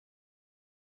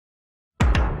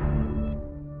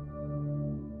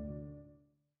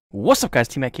What's up, guys?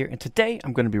 T-Mac here, and today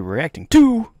I'm going to be reacting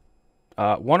to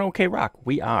One OK Rock.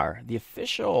 We are the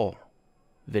official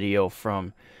video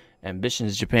from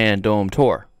Ambition's Japan Dome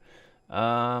Tour.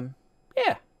 Yeah.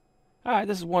 Alright,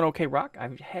 this is One OK Rock. I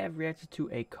have reacted to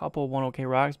a couple One OK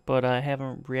Rocks, but I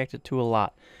haven't reacted to a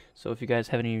lot. So if you guys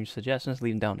have any suggestions,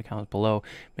 leave them down in the comments below.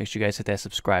 Make sure you guys hit that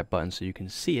subscribe button so you can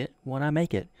see it when I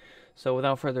make it. So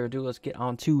without further ado, let's get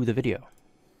on to the video.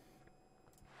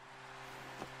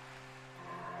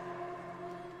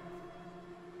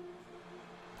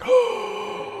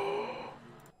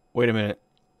 Wait a minute.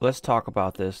 Let's talk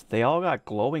about this. They all got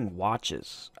glowing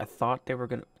watches. I thought they were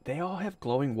gonna... They all have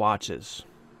glowing watches.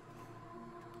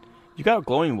 You got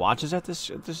glowing watches at this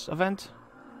event?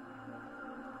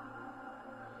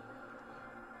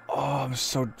 Oh, I'm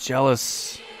so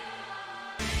jealous.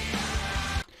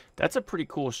 That's a pretty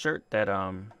cool shirt that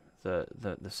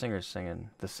the singer's singing.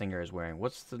 The singer is wearing.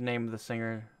 What's the name of the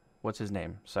singer? What's his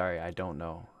name? Sorry, I don't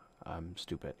know. I'm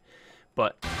stupid.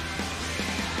 But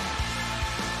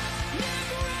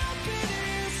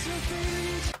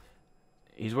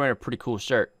he's wearing a pretty cool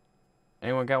shirt.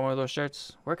 Anyone got one of those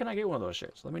shirts? Where can I get one of those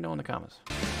shirts? Let me know in the comments.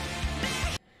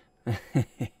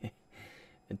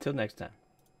 Until next time.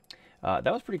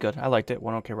 That was pretty good. I liked it.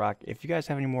 One OK Rock. If you guys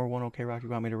have any more One OK Rock you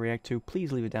want me to react to,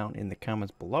 please leave it down in the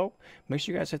comments below. Make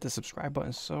sure you guys hit the subscribe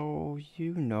button so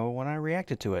you know when I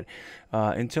reacted to it.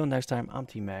 Until next time, I'm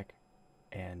T-Mac,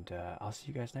 and I'll see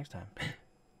you guys next time.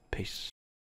 Peace.